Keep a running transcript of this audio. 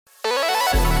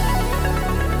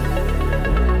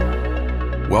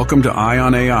Welcome to Eye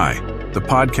on AI, the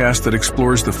podcast that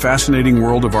explores the fascinating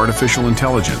world of artificial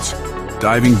intelligence,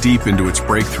 diving deep into its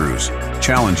breakthroughs,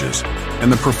 challenges,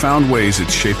 and the profound ways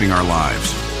it's shaping our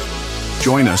lives.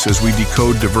 Join us as we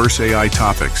decode diverse AI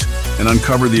topics and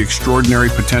uncover the extraordinary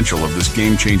potential of this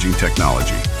game-changing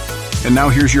technology. And now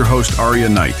here's your host, Aria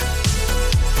Knight.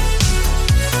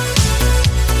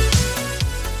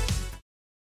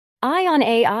 Eye on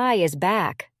AI is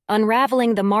back,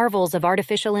 unraveling the marvels of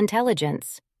artificial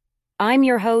intelligence. I'm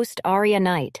your host, Aria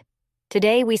Knight.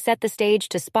 Today, we set the stage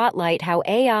to spotlight how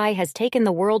AI has taken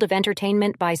the world of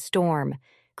entertainment by storm,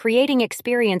 creating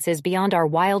experiences beyond our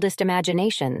wildest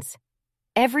imaginations.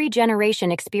 Every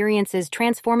generation experiences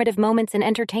transformative moments in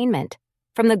entertainment,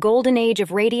 from the golden age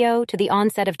of radio to the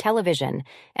onset of television,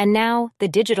 and now the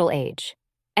digital age.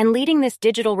 And leading this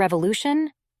digital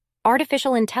revolution?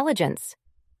 Artificial intelligence.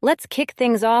 Let's kick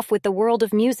things off with the world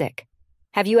of music.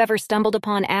 Have you ever stumbled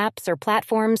upon apps or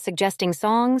platforms suggesting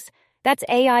songs? That's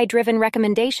AI-driven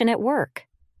recommendation at work.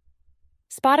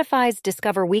 Spotify's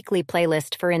Discover Weekly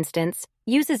playlist, for instance,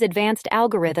 uses advanced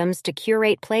algorithms to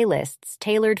curate playlists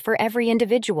tailored for every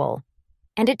individual.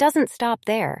 And it doesn't stop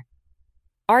there.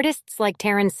 Artists like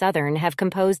Taryn Southern have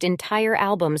composed entire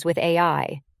albums with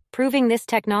AI, proving this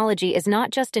technology is not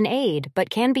just an aid,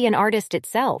 but can be an artist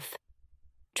itself.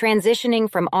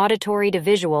 Transitioning from auditory to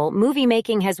visual, movie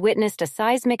making has witnessed a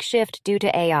seismic shift due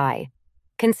to AI.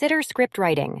 Consider script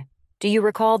writing. Do you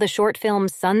recall the short film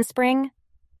Sunspring?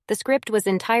 The script was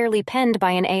entirely penned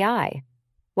by an AI.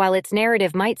 While its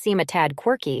narrative might seem a tad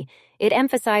quirky, it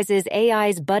emphasizes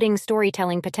AI's budding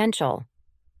storytelling potential.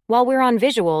 While we're on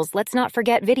visuals, let's not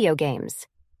forget video games.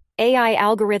 AI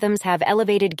algorithms have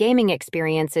elevated gaming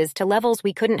experiences to levels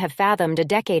we couldn't have fathomed a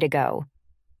decade ago.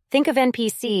 Think of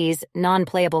NPCs,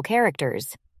 non-playable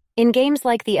characters, in games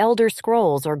like The Elder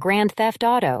Scrolls or Grand Theft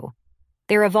Auto.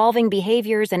 Their evolving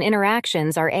behaviors and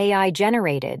interactions are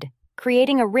AI-generated,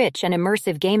 creating a rich and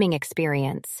immersive gaming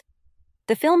experience.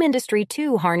 The film industry,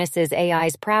 too, harnesses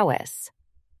AI's prowess.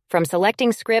 From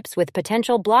selecting scripts with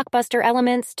potential blockbuster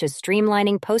elements to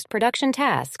streamlining post-production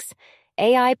tasks,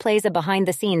 AI plays a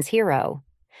behind-the-scenes hero.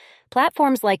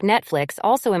 Platforms like Netflix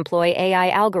also employ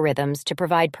AI algorithms to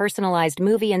provide personalized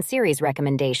movie and series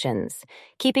recommendations,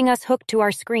 keeping us hooked to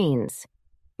our screens.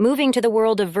 Moving to the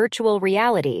world of virtual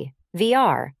reality,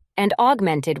 VR, and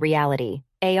augmented reality,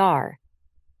 AR.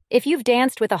 If you've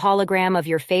danced with a hologram of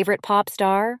your favorite pop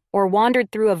star or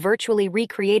wandered through a virtually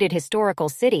recreated historical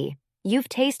city, you've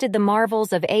tasted the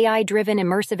marvels of AI-driven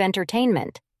immersive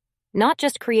entertainment. Not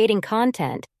just creating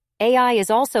content, AI is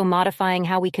also modifying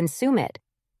how we consume it.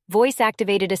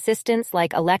 Voice-activated assistants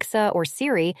like Alexa or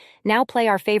Siri now play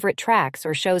our favorite tracks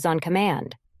or shows on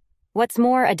command. What's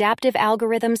more, adaptive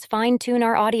algorithms fine-tune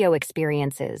our audio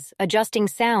experiences, adjusting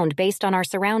sound based on our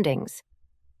surroundings.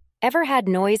 Ever had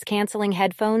noise-canceling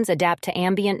headphones adapt to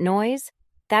ambient noise?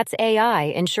 That's AI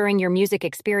ensuring your music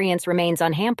experience remains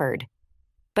unhampered.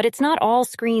 But it's not all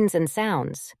screens and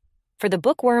sounds. For the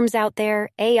bookworms out there,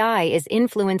 AI is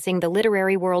influencing the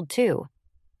literary world too.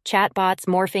 Chatbots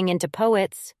morphing into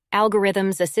poets,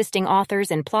 algorithms assisting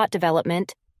authors in plot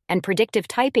development, and predictive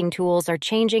typing tools are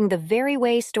changing the very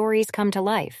way stories come to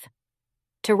life.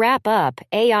 To wrap up,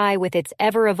 AI, with its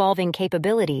ever-evolving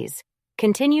capabilities,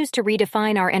 continues to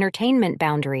redefine our entertainment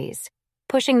boundaries,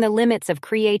 pushing the limits of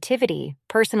creativity,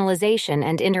 personalization,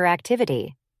 and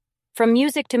interactivity. From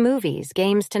music to movies,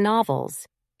 games to novels,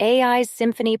 AI's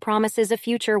symphony promises a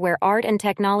future where art and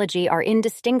technology are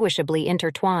indistinguishably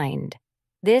intertwined.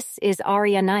 This is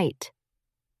Aria Knight.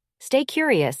 Stay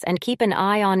curious and keep an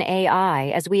eye on AI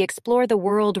as we explore the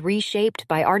world reshaped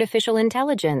by artificial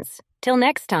intelligence. Till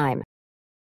next time.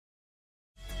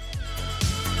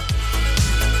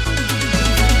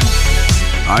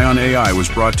 Eye on AI was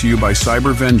brought to you by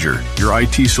CyberVenger, your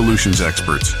IT solutions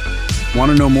experts.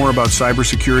 Want to know more about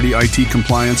cybersecurity, IT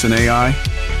compliance, and AI?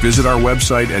 Visit our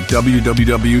website at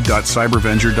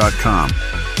www.cybervenger.com.